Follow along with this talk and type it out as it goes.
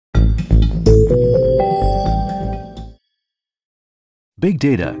Big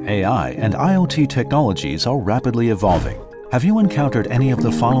data, AI, and IoT technologies are rapidly evolving. Have you encountered any of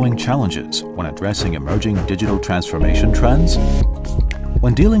the following challenges when addressing emerging digital transformation trends?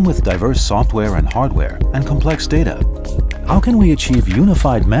 When dealing with diverse software and hardware and complex data, how can we achieve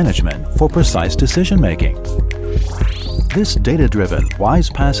unified management for precise decision-making? This data-driven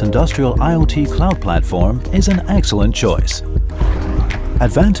WISE-PaaS industrial IoT cloud platform is an excellent choice.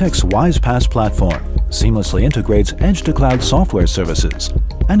 Advantech's WISE-PaaS platform seamlessly integrates edge-to-cloud software services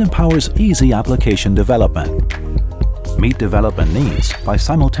and empowers easy application development. Meet development needs by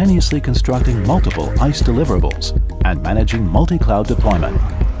simultaneously constructing multiple ICE deliverables and managing multi-cloud deployment.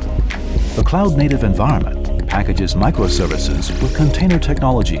 The cloud-native environment packages microservices with container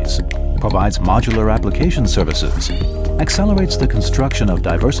technologies, provides modular application services, accelerates the construction of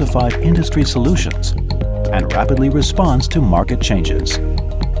diversified industry solutions, and rapidly responds to market changes.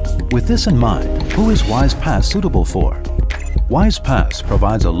 With this in mind, who is WISE-PaaS suitable for? WISE-PaaS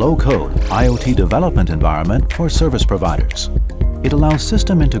provides a low-code IoT development environment for service providers. It allows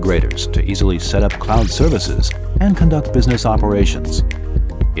system integrators to easily set up cloud services and conduct business operations.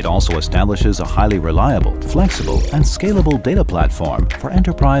 It also establishes a highly reliable, flexible, and scalable data platform for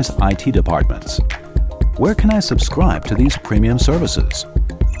enterprise IT departments. Where can I subscribe to these premium services?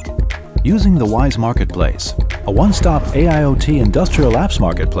 Using the WISE Marketplace, a one-stop AIoT industrial apps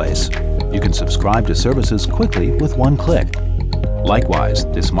marketplace, you can subscribe to services quickly with one click. Likewise,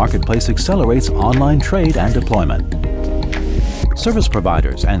 this marketplace accelerates online trade and deployment. Service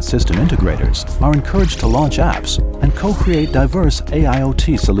providers and system integrators are encouraged to launch apps and co-create diverse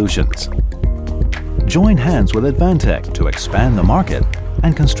AIoT solutions. Join hands with Advantech to expand the market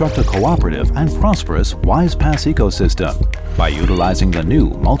and construct a cooperative and prosperous WISE-PaaS ecosystem by utilizing the new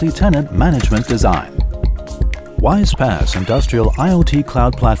multi-tenant management design. WISE-PaaS Industrial IoT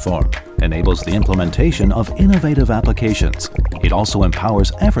Cloud Platform enables the implementation of innovative applications. It also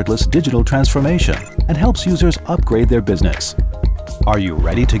empowers effortless digital transformation and helps users upgrade their business. Are you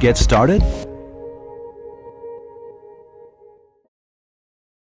ready to get started?